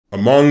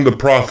Among the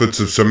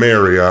prophets of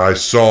Samaria I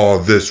saw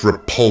this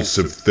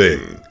repulsive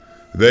thing.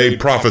 They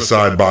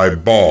prophesied by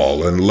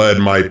Baal and led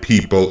my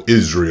people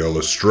Israel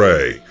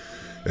astray.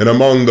 And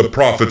among the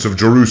prophets of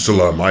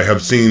Jerusalem I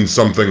have seen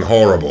something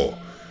horrible.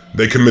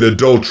 They commit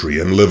adultery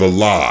and live a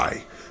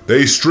lie.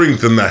 They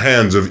strengthen the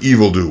hands of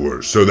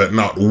evildoers so that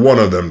not one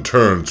of them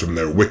turns from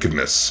their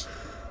wickedness.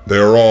 They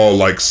are all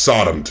like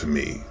Sodom to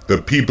me.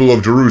 The people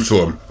of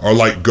Jerusalem are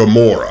like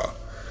Gomorrah.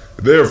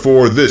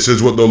 Therefore this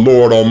is what the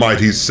Lord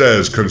Almighty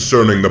says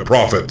concerning the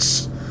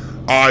prophets.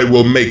 I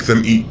will make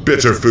them eat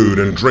bitter food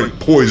and drink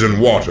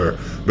poison water,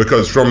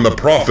 because from the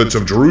prophets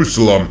of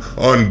Jerusalem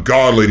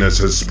ungodliness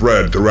has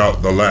spread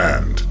throughout the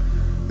land.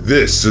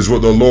 This is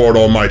what the Lord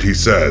Almighty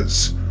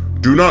says.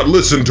 Do not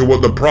listen to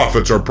what the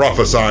prophets are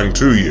prophesying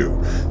to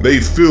you. They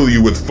fill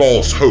you with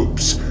false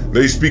hopes.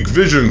 They speak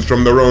visions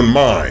from their own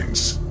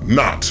minds,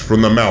 not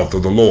from the mouth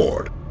of the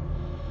Lord.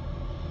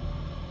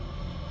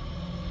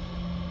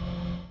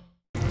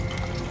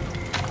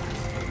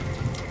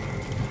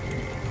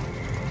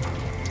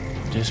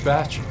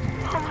 Dispatch.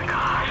 Oh my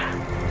God.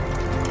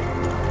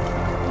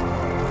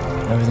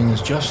 Everything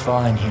is just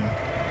fine here.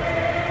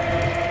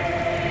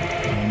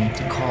 No need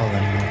to call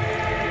anyone.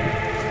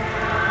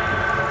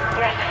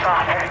 Yes,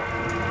 Father.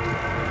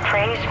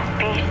 Praise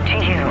be to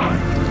you.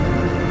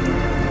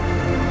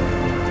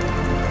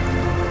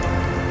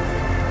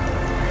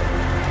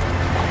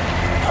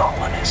 No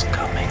one is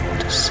coming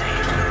to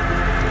save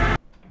you.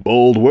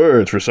 Bold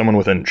words for someone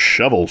within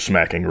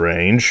shovel-smacking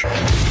range.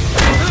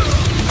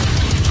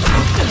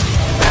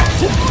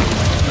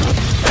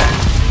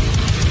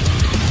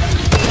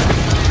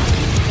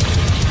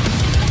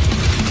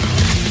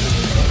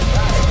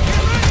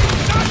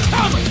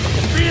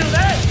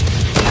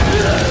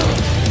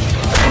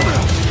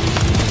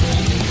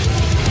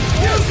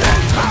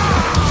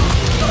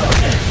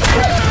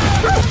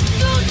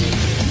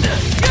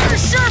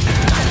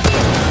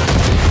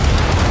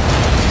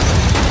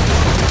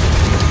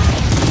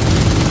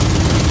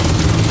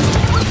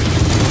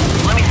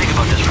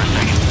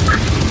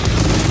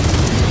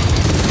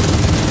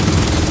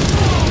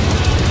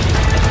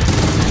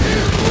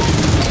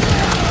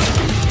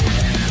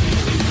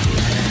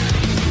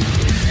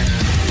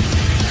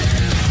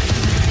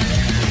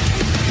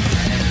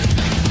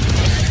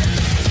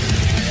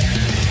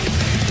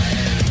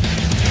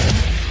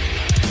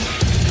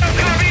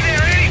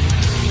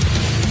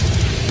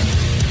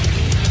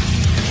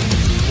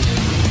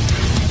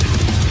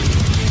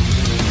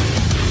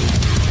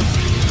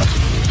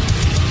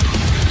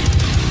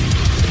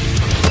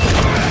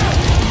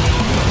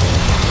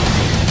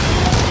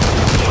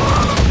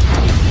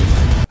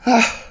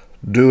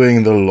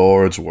 Doing the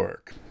Lord's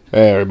work.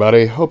 Hey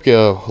everybody, hope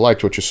you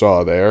liked what you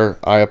saw there.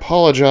 I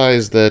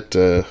apologize that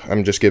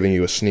I'm just giving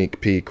you a sneak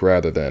peek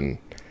rather than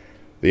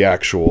the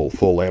actual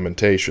full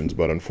Lamentations,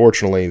 but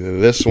unfortunately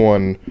this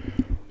one,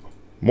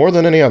 more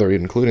than any other,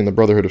 including the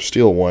Brotherhood of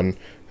Steel one,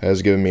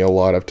 has given me a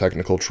lot of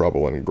technical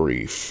trouble and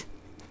grief.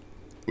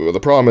 The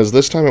problem is,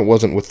 this time it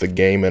wasn't with the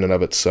game in and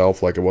of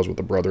itself like it was with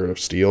the Brotherhood of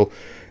Steel.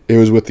 It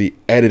was with the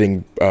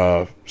editing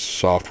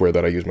software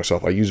that I use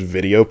myself. I use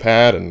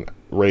VideoPad, and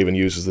Raven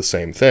uses the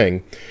same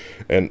thing,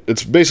 and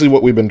it's basically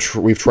what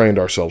we've trained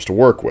ourselves to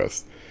work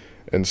with.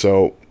 And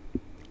so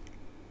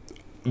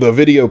the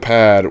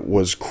VideoPad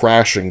was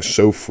crashing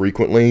so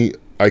frequently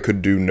I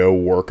could do no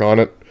work on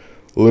it.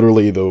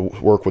 Literally, the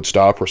work would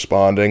stop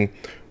responding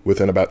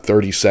within about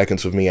 30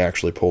 seconds of me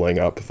actually pulling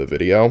up the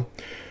video.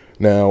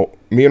 Now,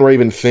 me and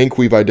Raven think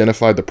we've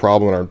identified the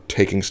problem and are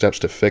taking steps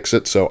to fix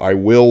it, so I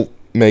will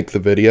make the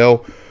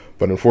video,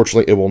 but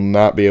unfortunately it will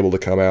not be able to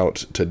come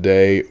out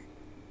today.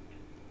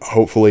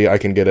 Hopefully I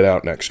can get it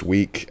out next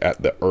week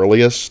at the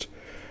earliest.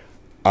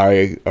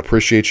 I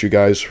appreciate you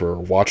guys for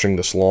watching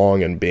this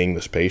long and being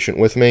this patient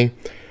with me.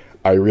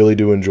 I really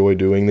do enjoy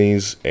doing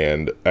these,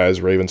 and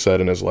as Raven said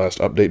in his last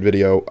update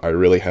video, I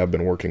really have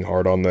been working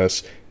hard on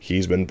this.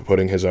 He's been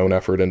putting his own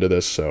effort into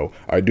this, so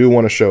I do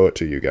want to show it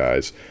to you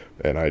guys,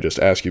 and I just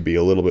ask you be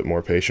a little bit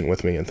more patient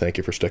with me, and thank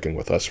you for sticking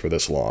with us for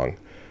this long.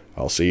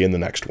 I'll see you in the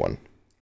next one.